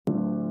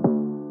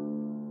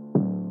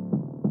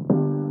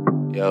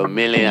Yo,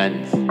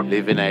 millions,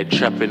 living I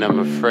trapping, I'm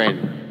a friend.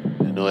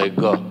 You know it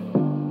go.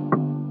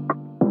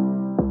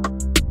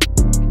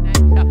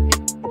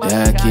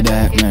 Yeah, kid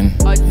that man.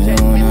 You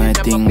don't know a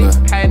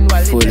thing,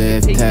 but full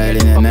of tile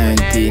in a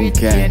 19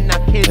 can.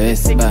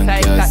 West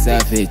Bank, yo,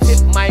 savage.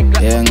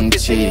 Young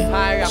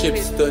Chi. Chip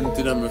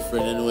stunting, I'm a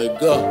friend, you know it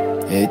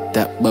go. Hit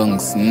that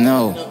bunks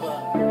now.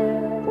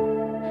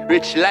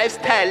 Rich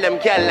lifestyle, them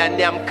gal and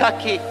them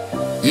cocky.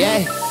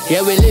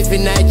 Yeah, we live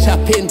in night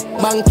shopping,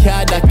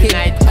 backyard a king.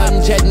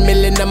 100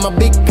 million, I'm a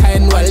big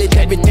kind wallet.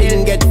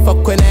 Everything get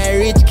fuck when I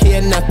reach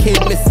K knocking.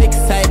 Me sick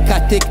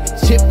psychotic,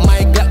 chip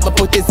my Glock, my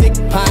put a zig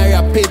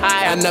parapet.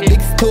 And a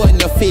big stone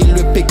you feel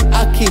we pick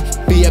Aki.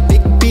 Be a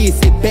big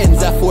BC,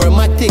 Benz a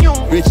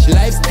 4matic. Rich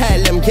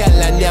lifestyle, them gal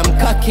and them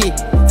cocky.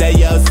 They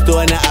yo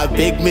stone a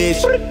big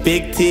mish,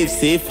 big thief,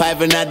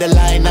 C5 another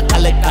line, I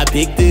collect a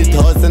big deal,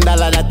 $1,000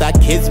 that a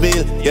kid's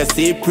meal. You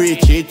see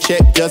preach, it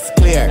check just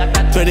clear.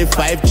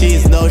 25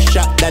 G's, no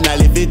shot, then I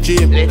live a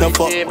dream. No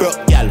fuck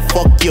broke, y'all,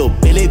 fuck you,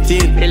 Billy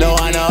Jean. No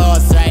on a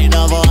horse right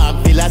no more,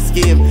 I'm feel a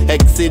scheme.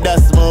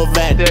 Exodus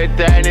movement to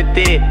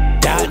eternity.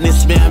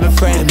 Darkness, me and my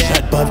friend.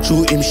 Shot Bob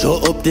through him, show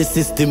up the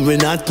system. We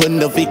not turn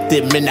the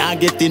victim, me not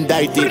get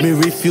indicted. Me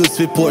refuse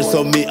to pour,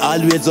 so me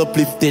always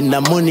uplifting. The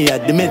money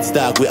at the mid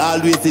stock, we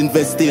always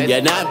investing.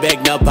 You not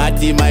beg no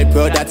party, my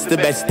bro, that's the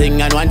best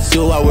thing. And once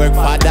you a work,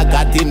 Father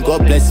got him,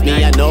 God bless me.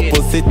 And no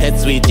pussy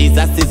test sweet,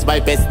 Jesus is my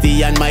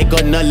bestie. And my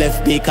God no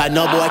left me, cause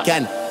no boy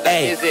can.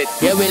 Hey,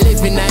 yeah, we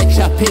live in night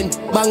shopping,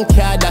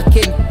 backyard a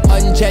king.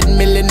 100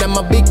 million, I'm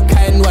a big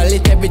kind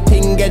wallet.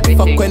 Everything get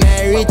fuck when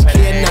I reach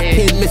K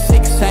knocking. Me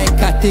sick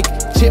psychotic,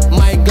 chip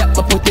my Glock,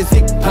 my put a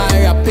zig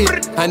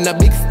parapet. And a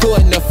big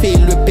stone you feel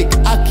we pick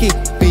Aki.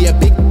 Be a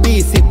big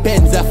BC,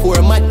 Benz a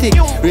 4matic.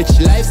 Rich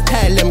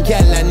lifestyle, them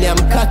gal and them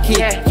cocky.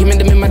 Give me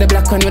the memo, the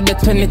black one with the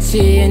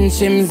 20-inch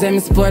Jims, M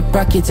sport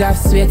package, half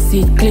sweat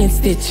seat, clean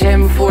stitch.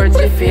 M4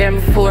 Jiffy,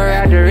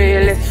 M4our the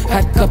realest.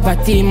 Hot cup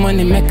of tea,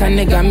 money make a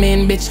nigga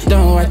main bitch.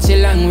 Don't watch it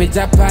language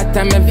apart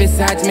of my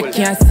visage. Me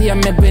can't see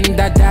me bend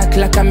the dark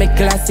like a me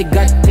classic.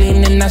 Got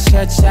clean in a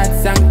shirt,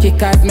 shots and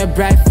kickers. Me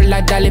bright full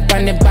of dolly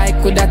on the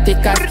bike with a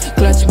tickers.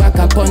 Clutch back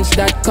a punch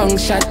that kung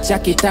shot,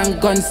 jacket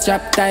and gun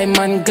strap. Time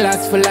and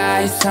glass full of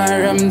ice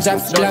and rum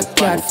drops. Black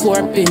card,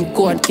 4-pin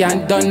code,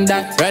 can't done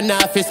that. Run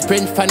off his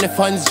sprint from the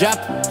funds drop.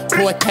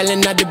 Poor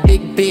telling of the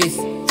big beast.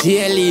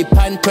 GLE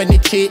pan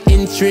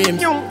 23-inch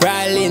rims.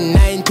 Brawling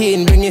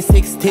 19, bringing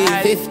 16.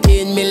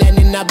 15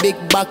 million in a big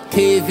back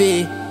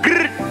TV.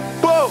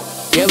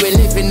 Yeah, we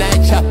live in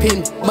night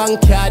shopping,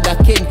 backyard a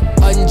king.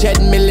 100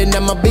 million,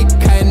 I'm a big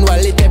kind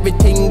wallet.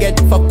 Everything get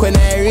fuck when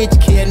I reach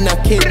K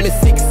knocking. Me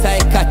sick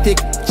psychotic,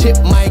 chip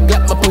my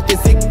Glock, my put a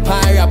zig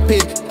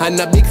parapet. And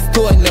a big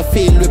stone you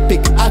feel we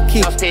pick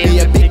Aki. Be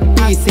a big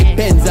BC,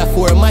 Benz a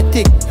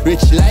 4matic.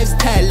 Rich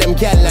lifestyle, them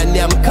gal and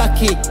them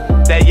cocky.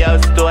 They yo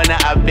stone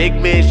a big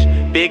mish,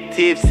 big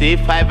thief,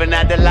 C5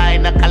 another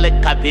line, I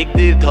collect a big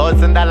deal,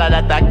 $1,000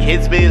 that a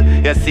kid's meal.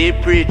 You see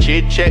preach,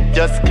 it check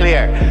just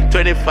clear.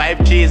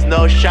 25 G's,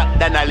 no shot,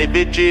 then I live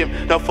a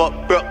dream. No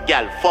fuck broke,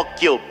 y'all,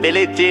 fuck you,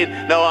 Billy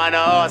Jean. No on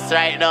a horse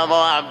right no more,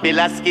 I'm Bill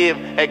a scheme.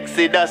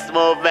 Exodus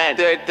movement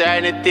to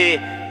eternity.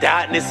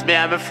 Darkness, me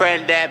and my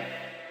friend them.